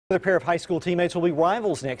Another pair of high school teammates will be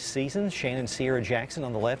rivals next season. Shannon Sierra Jackson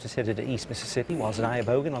on the left is headed to East Mississippi, while Zaniah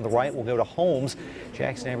Bogan on the right will go to Holmes.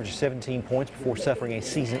 Jackson averaged 17 points before suffering a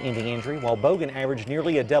season-ending injury, while Bogan averaged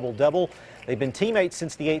nearly a double-double. They've been teammates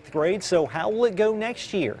since the 8th grade, so how will it go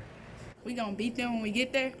next year? We're going to beat them when we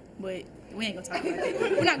get there, but we ain't going to talk about that.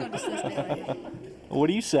 We're not going to discuss that right now. What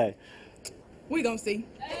do you say? We're going to see.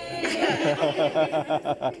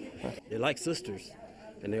 They're like sisters,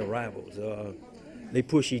 and they're rivals. They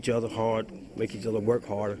push each other hard, make each other work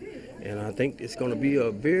harder, and I think it's going to be a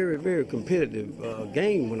very, very competitive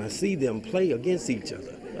game when I see them play against each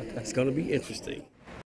other. It's going to be interesting.